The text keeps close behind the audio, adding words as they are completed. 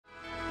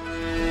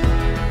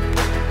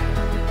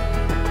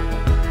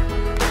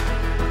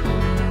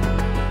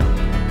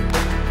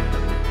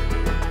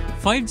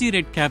5G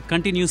RedCap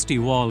continues to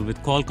evolve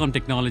with Qualcomm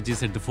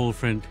technologies at the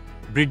forefront,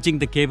 bridging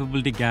the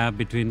capability gap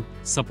between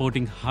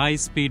supporting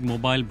high-speed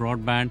mobile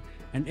broadband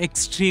and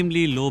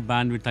extremely low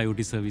bandwidth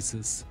IoT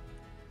services.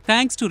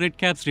 Thanks to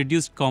RedCap's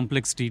reduced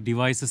complexity,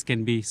 devices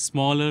can be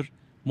smaller,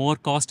 more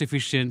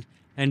cost-efficient,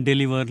 and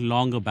deliver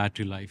longer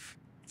battery life.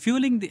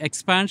 Fueling the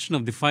expansion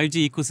of the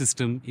 5G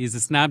ecosystem is the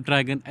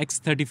Snapdragon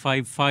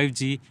X35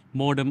 5G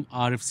modem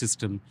RF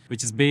system,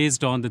 which is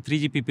based on the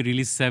 3GPP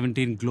Release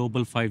 17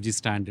 global 5G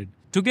standard.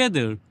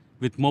 Together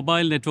with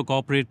mobile network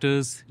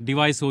operators,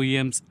 device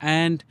OEMs,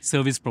 and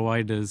service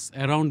providers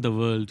around the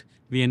world,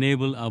 we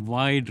enable a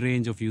wide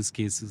range of use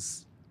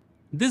cases.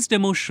 This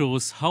demo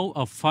shows how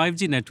a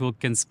 5G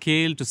network can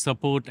scale to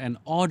support an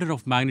order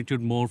of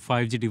magnitude more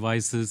 5G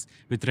devices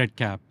with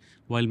RedCap,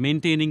 while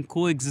maintaining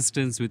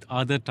coexistence with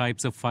other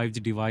types of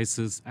 5G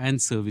devices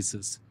and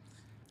services.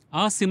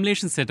 Our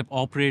simulation setup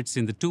operates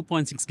in the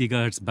 2.6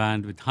 GHz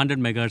band with 100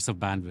 MHz of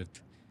bandwidth.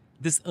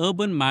 This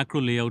urban macro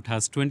layout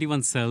has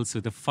 21 cells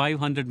with a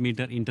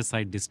 500-meter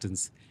intersite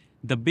distance.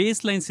 The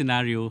baseline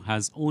scenario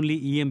has only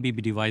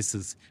eMBB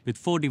devices with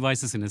 4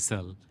 devices in a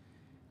cell.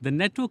 The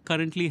network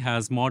currently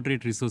has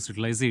moderate resource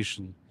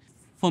utilization.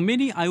 For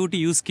many IoT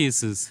use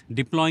cases,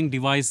 deploying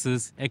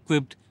devices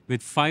equipped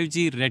with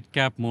 5G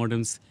RedCap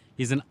modems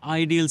is an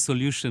ideal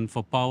solution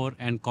for power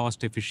and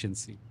cost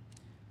efficiency.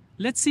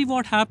 Let's see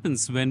what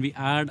happens when we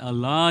add a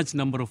large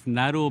number of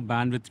narrow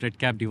bandwidth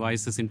RedCap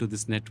devices into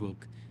this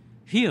network.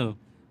 Here,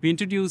 we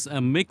introduce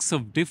a mix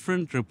of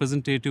different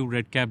representative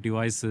RedCap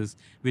devices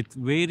with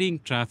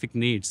varying traffic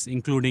needs,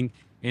 including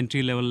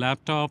entry-level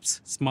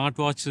laptops,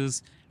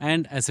 smartwatches,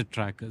 and asset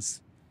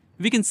trackers.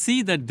 We can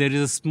see that there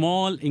is a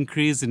small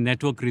increase in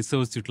network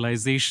resource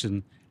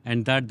utilization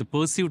and that the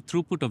perceived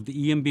throughput of the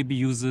eMBB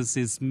users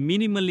is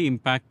minimally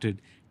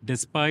impacted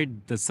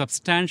despite the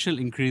substantial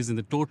increase in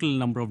the total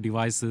number of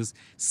devices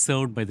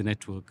served by the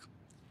network.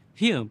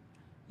 Here,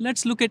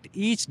 let's look at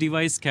each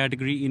device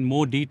category in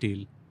more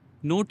detail.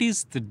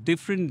 Notice the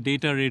different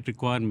data rate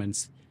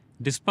requirements.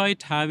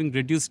 Despite having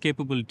reduced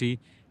capability,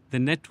 the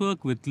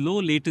network with low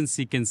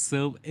latency can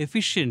serve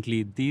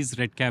efficiently these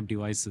RedCap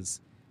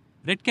devices.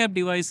 RedCap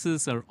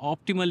devices are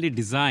optimally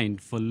designed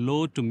for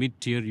low to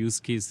mid-tier use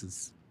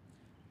cases.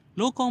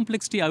 Low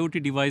complexity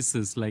IoT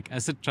devices like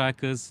asset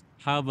trackers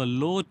have a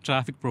low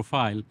traffic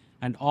profile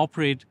and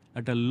operate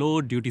at a low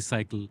duty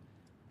cycle.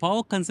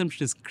 Power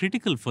consumption is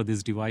critical for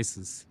these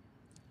devices.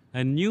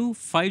 A new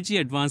 5G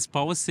advanced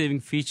power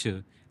saving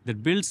feature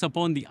that builds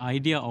upon the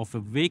idea of a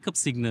wake-up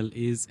signal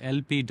is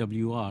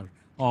LPWR,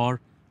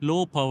 or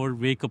Low Power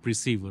Wake-up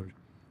Receiver.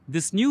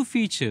 This new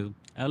feature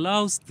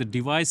allows the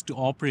device to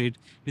operate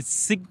with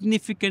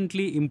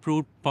significantly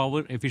improved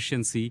power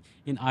efficiency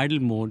in idle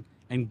mode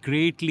and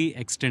greatly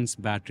extends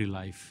battery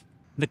life.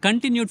 The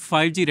continued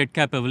 5G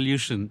RedCap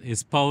evolution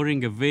is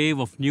powering a wave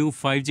of new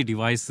 5G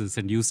devices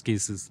and use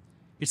cases.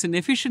 It's an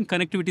efficient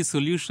connectivity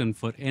solution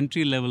for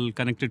entry-level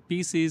connected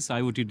PCs,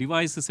 IoT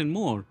devices, and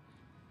more.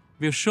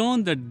 We have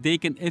shown that they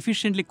can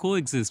efficiently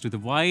coexist with a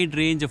wide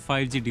range of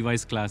 5G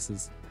device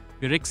classes.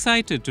 We are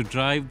excited to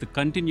drive the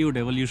continued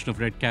evolution of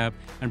RedCap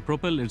and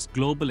propel its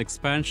global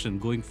expansion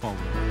going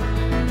forward.